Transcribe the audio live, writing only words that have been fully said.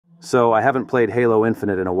So I haven't played Halo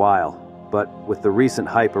Infinite in a while, but with the recent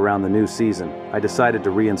hype around the new season, I decided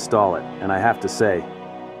to reinstall it, and I have to say,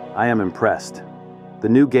 I am impressed. The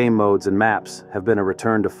new game modes and maps have been a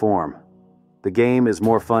return to form. The game is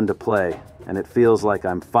more fun to play, and it feels like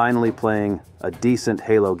I'm finally playing a decent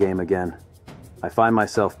Halo game again. I find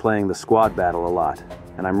myself playing the squad battle a lot,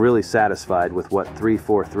 and I'm really satisfied with what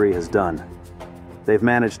 343 has done. They've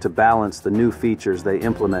managed to balance the new features they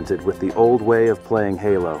implemented with the old way of playing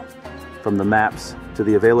Halo. From the maps to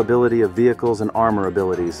the availability of vehicles and armor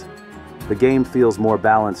abilities, the game feels more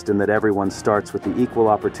balanced in that everyone starts with the equal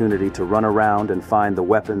opportunity to run around and find the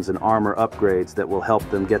weapons and armor upgrades that will help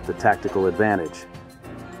them get the tactical advantage.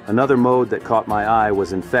 Another mode that caught my eye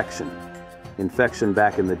was Infection. Infection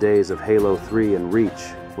back in the days of Halo 3 and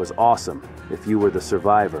Reach was awesome if you were the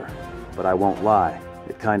survivor, but I won't lie,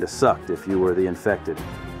 it kinda sucked if you were the infected.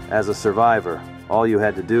 As a survivor, all you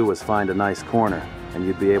had to do was find a nice corner, and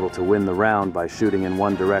you'd be able to win the round by shooting in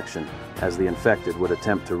one direction, as the infected would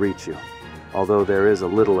attempt to reach you. Although there is a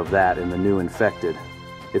little of that in the new Infected,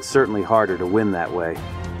 it's certainly harder to win that way.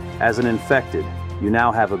 As an infected, you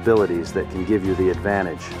now have abilities that can give you the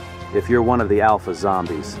advantage. If you're one of the alpha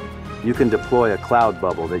zombies, you can deploy a cloud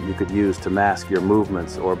bubble that you could use to mask your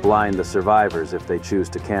movements or blind the survivors if they choose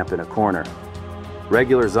to camp in a corner.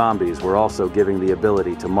 Regular zombies were also giving the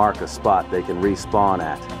ability to mark a spot they can respawn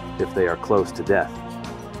at if they are close to death.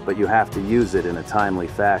 But you have to use it in a timely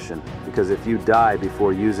fashion, because if you die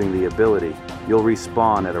before using the ability, you'll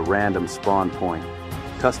respawn at a random spawn point.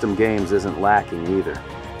 Custom games isn't lacking either.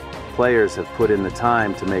 Players have put in the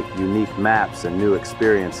time to make unique maps and new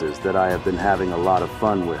experiences that I have been having a lot of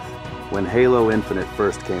fun with. When Halo Infinite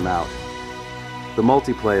first came out, the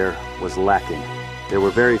multiplayer was lacking. There were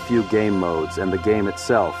very few game modes, and the game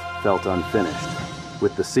itself felt unfinished.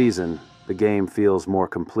 With the season, the game feels more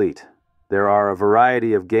complete. There are a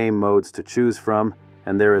variety of game modes to choose from,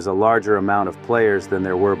 and there is a larger amount of players than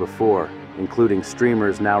there were before, including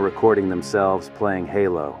streamers now recording themselves playing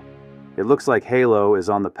Halo. It looks like Halo is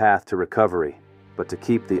on the path to recovery, but to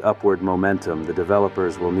keep the upward momentum, the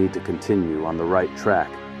developers will need to continue on the right track.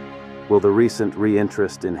 Will the recent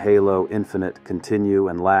reinterest in Halo Infinite continue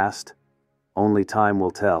and last? Only time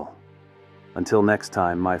will tell. Until next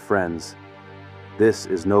time, my friends, this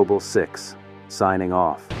is Noble 6, signing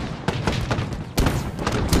off.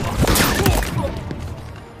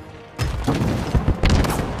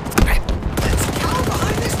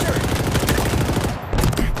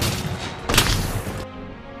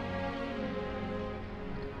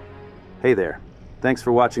 Hey there, thanks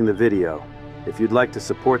for watching the video. If you'd like to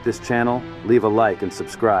support this channel, leave a like and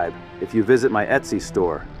subscribe. If you visit my Etsy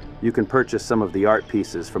store, you can purchase some of the art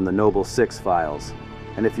pieces from the Noble 6 files.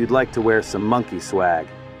 And if you'd like to wear some monkey swag,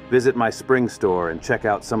 visit my spring store and check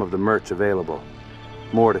out some of the merch available.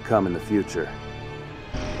 More to come in the future.